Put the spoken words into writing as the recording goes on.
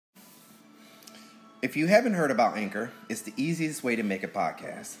If you haven't heard about Anchor, it's the easiest way to make a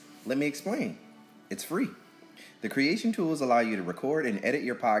podcast. Let me explain. It's free. The creation tools allow you to record and edit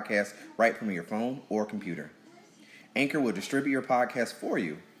your podcast right from your phone or computer. Anchor will distribute your podcast for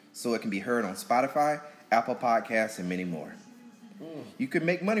you so it can be heard on Spotify, Apple Podcasts, and many more. You can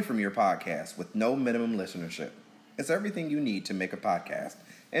make money from your podcast with no minimum listenership. It's everything you need to make a podcast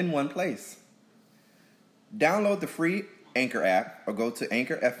in one place. Download the free Anchor app or go to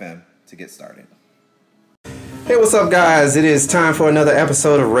Anchor FM to get started. Hey, what's up, guys? It is time for another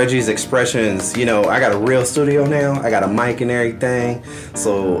episode of Reggie's Expressions. You know, I got a real studio now. I got a mic and everything.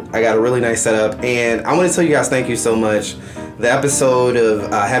 So I got a really nice setup. And I want to tell you guys thank you so much. The episode of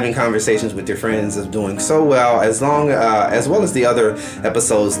having conversations with your friends is doing so well, as well as the other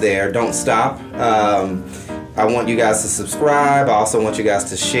episodes there. Don't stop. I want you guys to subscribe. I also want you guys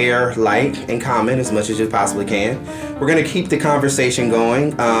to share, like, and comment as much as you possibly can. We're going to keep the conversation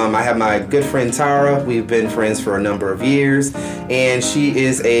going. I have my good friend Tara. We've been friends for a number of years, and she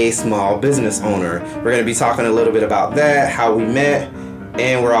is a small business owner. We're going to be talking a little bit about that, how we met,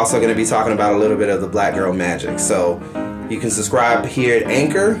 and we're also going to be talking about a little bit of the Black Girl Magic. So you can subscribe here at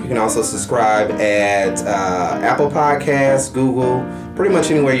Anchor. You can also subscribe at Apple Podcasts, Google, pretty much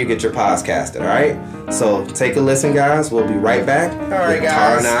anywhere you get your podcast, all right? So take a listen, guys. We'll be right back. All right,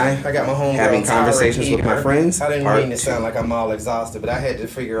 guys. Tara and I got my homegirl having conversations with my friends. I didn't mean to sound like I'm all exhausted, but I had to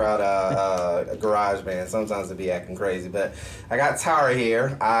figure out a garage band. Sometimes it'd be acting crazy. But I got Tara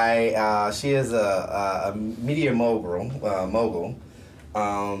here. She is a media mogul.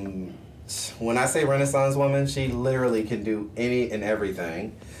 When I say Renaissance woman, she literally can do any and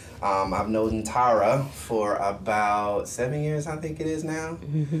everything. I've known Tara for about 7 years, I think it is now.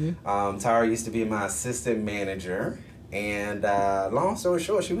 Mm-hmm. Tara used to be my assistant manager, and long story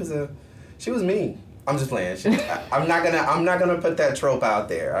short, she was mean. I'm just playing. I'm not gonna put that trope out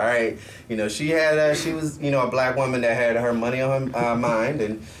there. All right, you know, she was a black woman that had her money on her mind,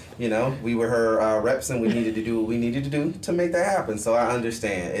 and you know, we were her reps, and we needed to do what we needed to do to make that happen. So I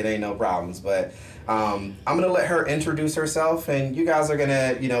understand it ain't no problems, but I'm gonna let her introduce herself, and you guys are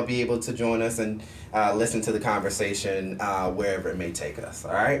gonna be able to join us and listen to the conversation wherever it may take us.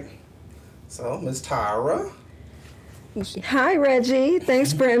 All right. So, Ms. Tara. Hi, Reggie.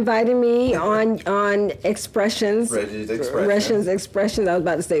 Thanks for inviting me on Expressions. Reggie's Expressions. Expressions. I was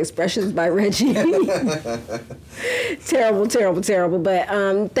about to say Expressions by Reggie. Terrible.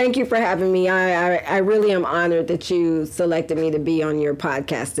 But thank you for having me. I really am honored that you selected me to be on your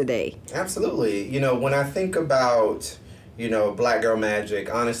podcast today. Absolutely. You know, when I think about Black Girl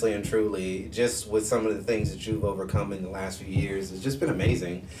Magic, honestly and truly, just with some of the things that you've overcome in the last few years, it's just been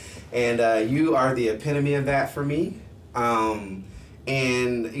amazing. And you are the epitome of that for me. And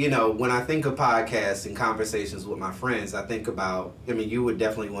when I think of podcasts and conversations with my friends, I think about, you would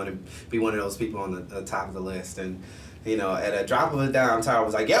definitely want to be one of those people on the top of the list. And, at a drop of a dime, Tara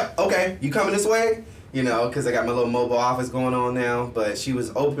was like, yep, okay, you coming this way? Because I got my little mobile office going on now. But she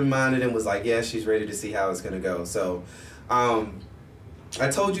was open-minded and was like, yeah, she's ready to see how it's going to go. So, I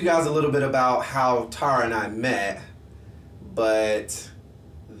told you guys a little bit about how Tara and I met, but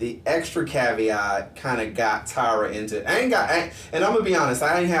the extra caveat kind of got Tara into and I'm gonna be honest,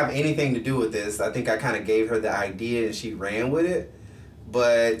 I didn't have anything to do with this. I think I kind of gave her the idea and she ran with it,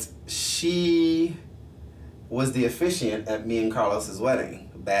 but she was the officiant at me and Carlos's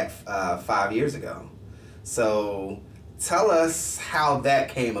wedding back 5 years ago. So tell us how that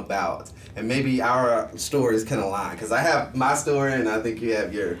came about, and maybe our stories can align, because I have my story and I think you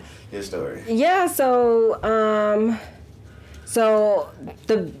have your story. Yeah, So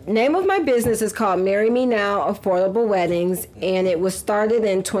the name of my business is called Marry Me Now Affordable Weddings, and it was started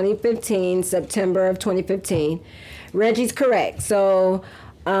in 2015, September of 2015. Reggie's correct. So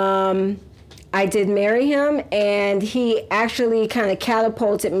I did marry him, and he actually kind of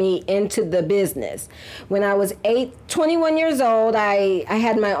catapulted me into the business. When I was 21 years old, I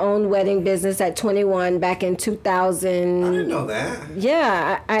had my own wedding business at 21 back in 2000. I didn't know that.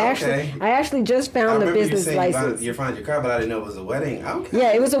 Yeah, I actually just found the business license. You found your car, but I didn't know it was a wedding. Okay.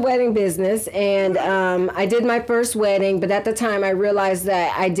 Yeah, it was a wedding business, and I did my first wedding, but at the time I realized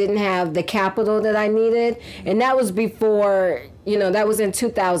that I didn't have the capital that I needed, and that was before. That was in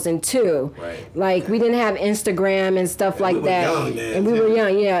 2002. Right. Like, we didn't have Instagram and stuff like that. Young, man, and we were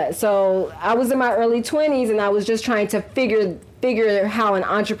young, yeah. So I was in my early 20s, and I was just trying to figure how what an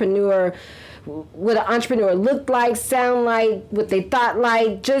entrepreneur looked like, sound like, what they thought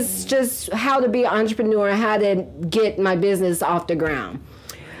like, just how to be an entrepreneur, how to get my business off the ground.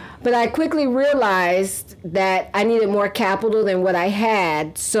 But I quickly realized that I needed more capital than what I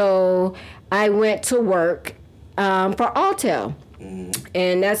had, so I went to work for Alltel.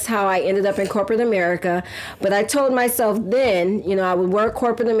 And that's how I ended up in corporate America. But I told myself then, I would work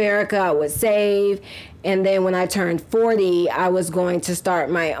corporate America, I would save, and then when I turned 40, I was going to start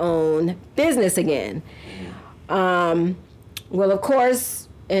my own business again. Well, of course,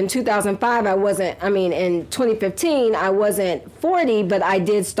 in 2005, in 2015, I wasn't 40, but I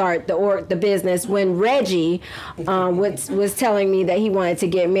did start the business when Reggie was telling me that he wanted to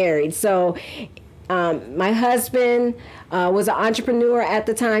get married. So my husband was an entrepreneur at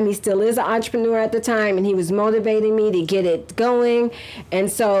the time. He still is an entrepreneur at the time, and he was motivating me to get it going. And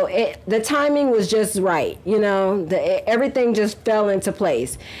so the timing was just right. Everything just fell into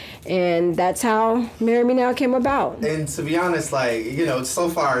place. And that's how Marry Me Now came about. And to be honest, so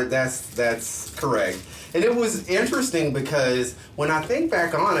far that's correct. And it was interesting because when I think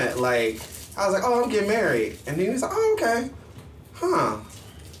back on it, I was like, oh, I'm getting married. And then he was like, oh, okay. Huh.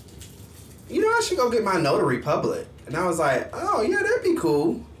 I should go get my notary public. And I was like, oh, yeah, that'd be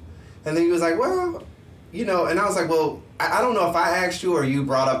cool. And then he was like, well, and I was like, well, I don't know if I asked you or you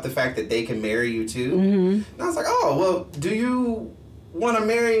brought up the fact that they can marry you too. And I was like, oh, well, do you want to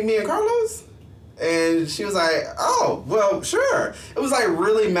marry me and Carlos? And she was like, oh, well, sure. It was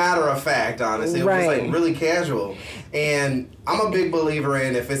really matter of fact, honestly. It was really casual. And I'm a big believer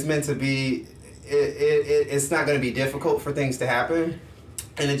in if it's meant to be, it's not going to be difficult for things to happen.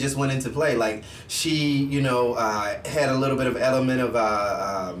 And it just went into play. She, had a little bit of element of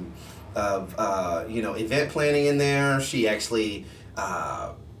event planning in there. She actually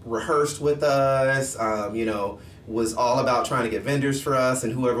rehearsed with us, was all about trying to get vendors for us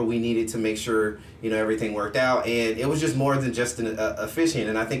and whoever we needed to make sure, everything worked out. And it was just more than just an officiant.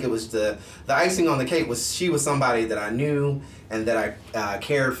 And I think it was the icing on the cake was she was somebody that I knew and that I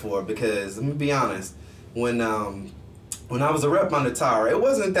cared for, because let me be honest, when I was a rep on the tower, it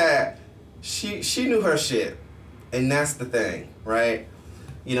wasn't that she knew her shit. And that's the thing, right?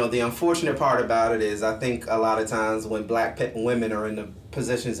 The unfortunate part about it is I think a lot of times when black women are in the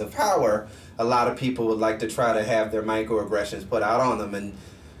positions of power, a lot of people would like to try to have their microaggressions put out on them and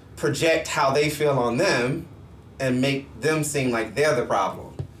project how they feel on them and make them seem like they're the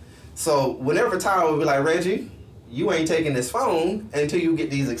problem. So whenever Tyra would be like, Reggie, you ain't taking this phone until you get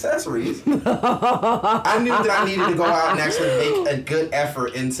these accessories. I knew that I needed to go out and actually make a good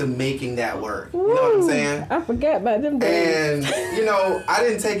effort into making that work. You know what I'm saying? I forgot about them days. And, I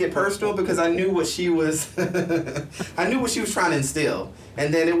didn't take it personal because I knew what she was, I knew what she was trying to instill.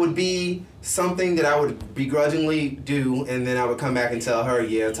 And then it would be something that I would begrudgingly do, and then I would come back and tell her,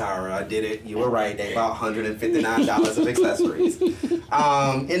 yeah, Tyra, I did it. You were right. They bought $159 of accessories.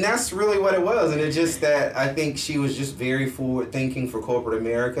 And that's really what it was. And it's just that I think she was just very forward thinking for corporate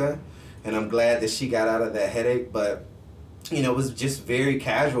America. And I'm glad that she got out of that headache. But, it was just very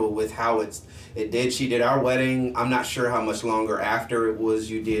casual with how it did. She did our wedding. I'm not sure how much longer after it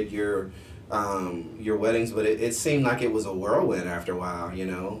was you did your weddings, but it seemed like it was a whirlwind after a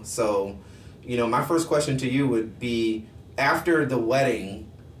while, So, my first question to you would be, after the wedding,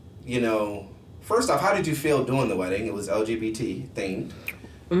 first off, how did you feel doing the wedding? It was LGBT themed.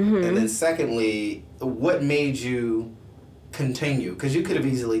 And then secondly, what made you continue? Because you could have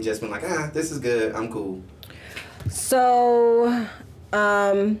easily just been like, this is good, I'm cool. So,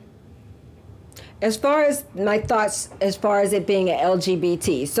 as far as my thoughts, as far as it being an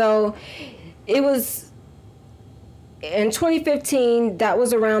LGBT, so it was in 2015. That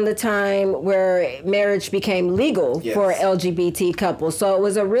was around the time where marriage became legal for LGBT couples. So it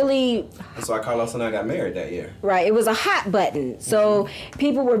was a really. That's why Carlos and I got married that year. Right. It was a hot button. So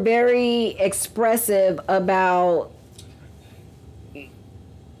people were very expressive about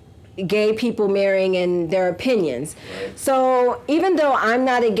gay people marrying and their opinions. Right. So even though I'm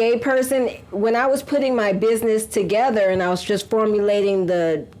not a gay person, when I was putting my business together and I was just formulating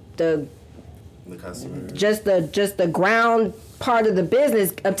the customer, just the ground part of the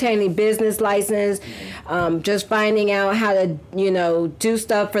business, obtaining business license, just finding out how to do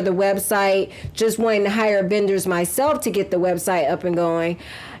stuff for the website, just wanting to hire vendors myself to get the website up and going.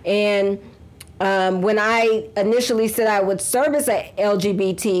 And when I initially said I would service an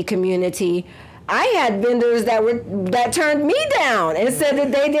LGBT community, I had vendors that turned me down and said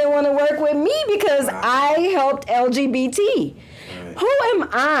that they didn't want to work with me because I helped LGBT. Right. Who am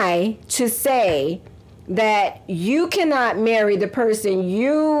I to say that you cannot marry the person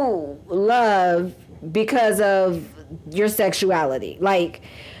you love because of your sexuality?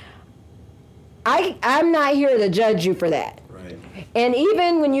 I'm not here to judge you for that. And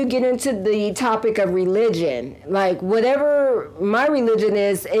even when you get into the topic of religion, whatever my religion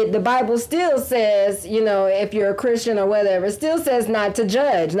is, the Bible still says, if you're a Christian or whatever, it still says not to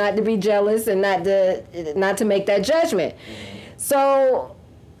judge, not to be jealous, and not to make that judgment. So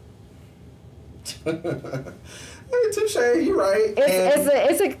touche, you're right.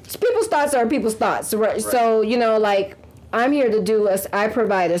 It's people's thoughts are people's thoughts. Right? So, like, I'm here to do I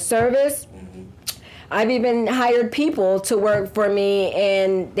provide a service. I've even hired people to work for me,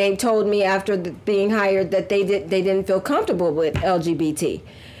 and they told me after being hired that they didn't feel comfortable with LGBT.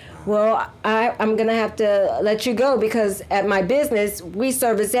 Well, I'm going to have to let you go, because at my business, we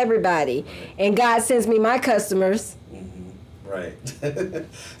service everybody. And God sends me my customers. Right.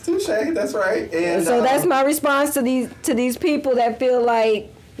 Touche, that's right. And so that's my response to these people that feel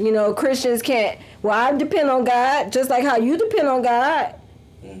like, Christians can't. Well, I depend on God, just like how you depend on God.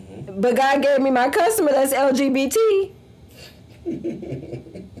 But God gave me my customer that's LGBT.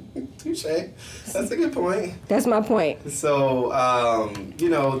 Touche. That's a good point. That's my point. So,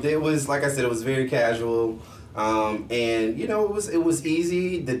 it was, like I said, it was very casual. And, it was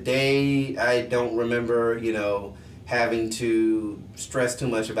easy. The day, I don't remember, having to stress too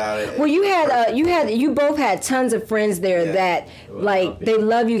much about it. Well, you both had tons of friends there that they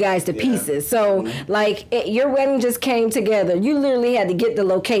love you guys to pieces. So your wedding just came together. You literally had to get the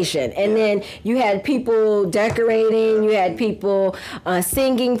location, and then you had people decorating. You had people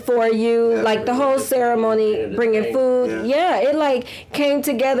singing for you. The whole ceremony, bringing food. It came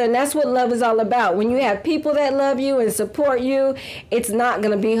together, and that's what love is all about. When you have people that love you and support you, it's not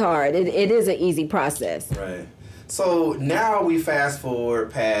gonna be hard. It is an easy process. Right. So now we fast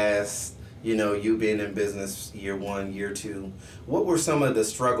forward past, you being in business year 1, year 2. What were some of the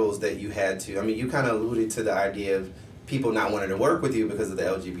struggles that you had to? I mean, you kind of alluded to the idea of people not wanting to work with you because of the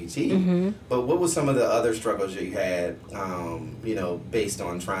LGBT. But what were some of the other struggles that you had, based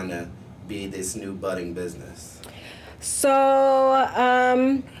on trying to be this new budding business? So,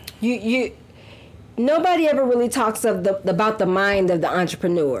 nobody ever really talks about the mind of the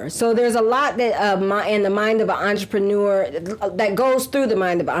entrepreneur. So there's a lot that in the mind of an entrepreneur that goes through the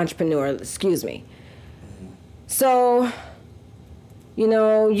mind of an entrepreneur. Excuse me. So, you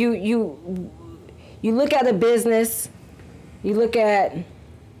look at a business. You look at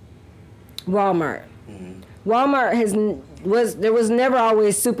Walmart. Walmart there was never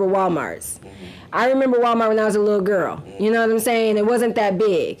always super Walmarts. I remember Walmart when I was a little girl. You know what I'm saying? It wasn't that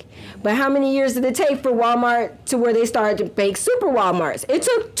big. But how many years did it take for Walmart to where they started to make super Walmarts? It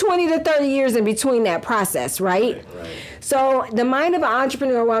took 20 to 30 years in between that process, right? So the mind of an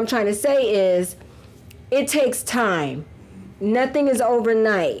entrepreneur, what I'm trying to say is, it takes time. Nothing is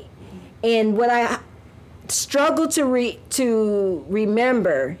overnight. And what I struggle to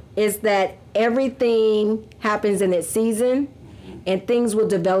remember is that everything happens in its season. And things will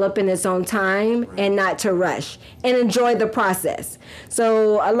develop in its own time, and not to rush, and enjoy the process.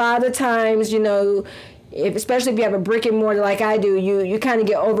 So a lot of times, especially if you have a brick and mortar like I do, you kind of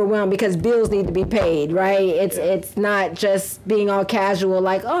get overwhelmed because bills need to be paid, right? It's not just being all casual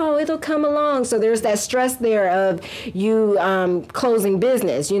like, oh, it'll come along. So there's that stress there of you closing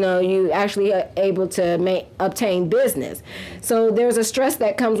business. You actually are able to obtain business. So there's a stress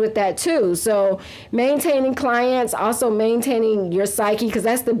that comes with that too. So maintaining clients, also maintaining your psyche, because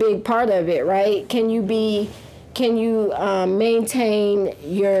that's the big part of it, right? Can you maintain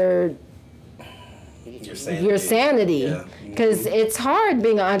your sanity, because it's hard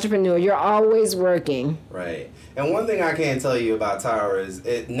being an entrepreneur. You're always working. Right. And one thing I can tell you about Tyra is,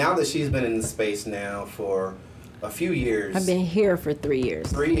 now that she's been in the space now for a few years. I've been here for 3 years.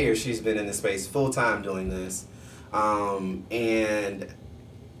 3 years she's been in the space full time doing this. And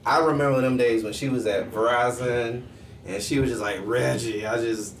I remember them days when she was at Verizon and she was just like, Reggie,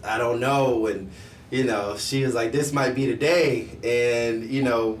 I don't know. And, she was like, this might be the day. And,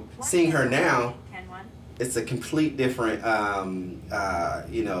 seeing her now, it's a complete different,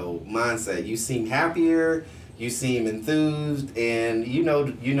 mindset. You seem happier, you seem enthused, and you know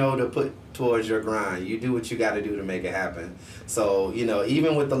to put towards your grind. You do what you got to do to make it happen. So,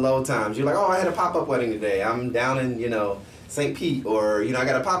 even with the low times, you're like, oh, I had a pop-up wedding today. I'm down in, St. Pete, or, I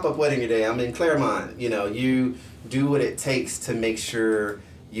got a pop-up wedding today. I'm in Claremont. You do what it takes to make sure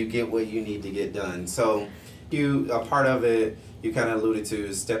you get what you need to get done. So, a part of it, you kind of alluded to,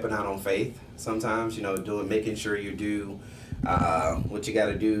 is stepping out on faith. Sometimes, making sure you do what you got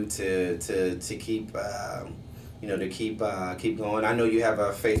to do to keep, keep going. I know you have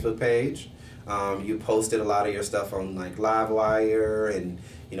a Facebook page. You posted a lot of your stuff on like Livewire and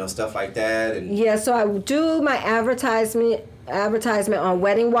stuff like that. And yeah, so I do my advertisement on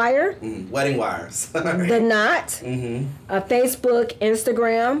Wedding Wire. Wedding Wires. The Knot. Facebook,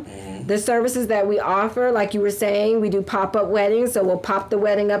 Instagram. The services that we offer, like you were saying, we do pop-up weddings, so we'll pop the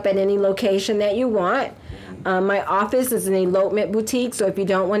wedding up at any location that you want. My office is an elopement boutique, so if you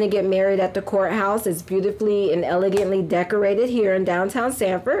don't want to get married at the courthouse, it's beautifully and elegantly decorated here in downtown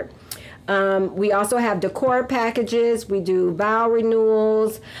Sanford. We also have decor packages. We do vow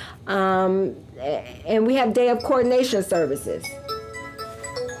renewals, and we have day of coordination services.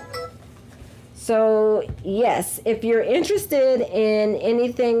 So, yes, if you're interested in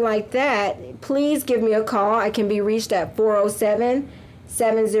anything like that, please give me a call. I can be reached at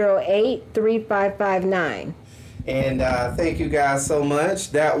 407-708-3559. And thank you guys so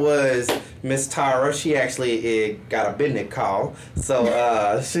much. That was Miss Tara. She actually got a business call,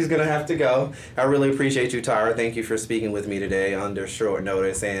 so she's going to have to go. I really appreciate you, Tara. Thank you for speaking with me today under short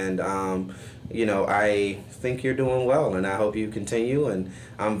notice. And, I think you're doing well, and I hope you continue. And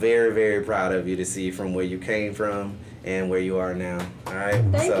I'm very, very proud of you to see from where you came from and where you are now. All right.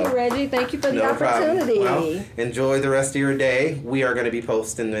 Thank you, Reggie. Thank you for the opportunity. Well, enjoy the rest of your day. We are going to be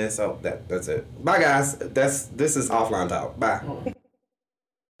posting this. Oh, that's it. Bye, guys. This is Offline Talk. Bye.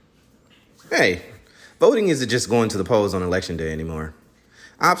 Hey, voting isn't just going to the polls on Election Day anymore.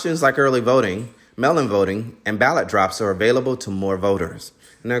 Options like early voting, mail-in voting, and ballot drops are available to more voters,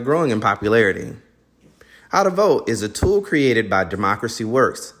 and they're growing in popularity. How to Vote is a tool created by Democracy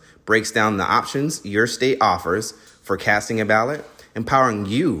Works, breaks down the options your state offers for casting a ballot, empowering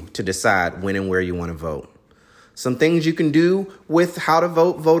you to decide when and where you want to vote. Some things you can do with How to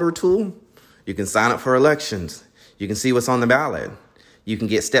Vote voter tool. You can sign up for elections. You can see what's on the ballot. You can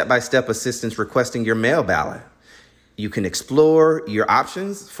get step-by-step assistance requesting your mail ballot. You can explore your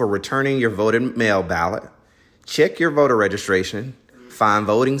options for returning your voted mail ballot, check your voter registration, find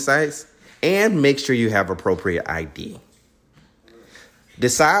voting sites, and make sure you have appropriate ID.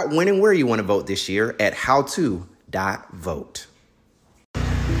 Decide when and where you want to vote this year at howto.vote. All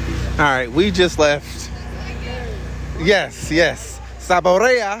right, we just left. Yes.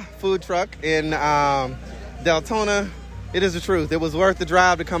 Saborea food truck in Deltona. It is the truth. It was worth the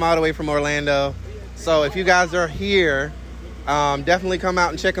drive to come all the way from Orlando. So if you guys are here, definitely come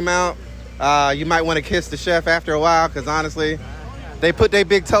out and check them out. You might want to kiss the chef after a while because honestly, they put their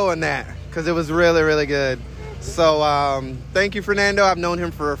big toe in that because it was really, really good. So thank you, Fernando. I've known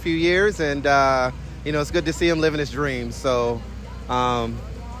him for a few years, and it's good to see him living his dreams. So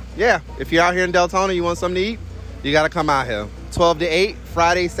if you're out here in Deltona, you want something to eat, you got to come out here. 12 to 8,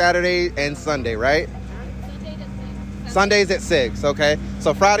 Friday, Saturday, and Sunday, right? Sundays at 6, okay?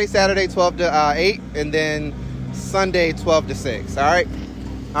 So Friday, Saturday, 12 to 8, and then Sunday, 12 to 6, all right?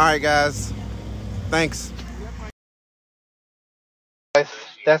 All right, guys. Thanks.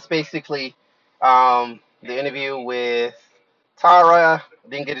 That's basically the interview with Tara.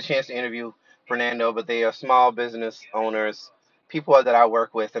 Didn't get a chance to interview Fernando, but they are small business owners, people that I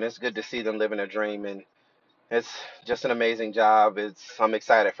work with, and it's good to see them living a dream, and it's just an amazing job. I'm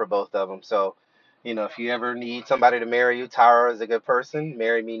excited for both of them. So, if you ever need somebody to marry you, Tara is a good person.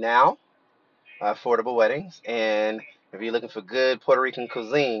 Marry me now. Affordable weddings. And if you're looking for good Puerto Rican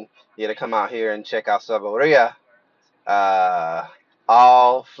cuisine, you got to come out here and check out Saborea.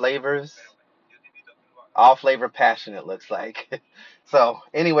 All flavor passion, it looks like. So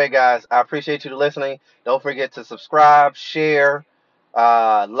anyway, guys, I appreciate you listening. Don't forget to subscribe, share,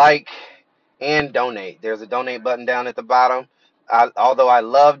 like, and donate. There's a donate button down at the bottom. Although I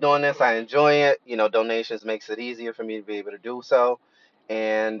love doing this, I enjoy it. Donations makes it easier for me to be able to do so.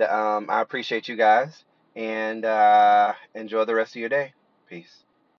 And I appreciate you guys. And enjoy the rest of your day. Peace.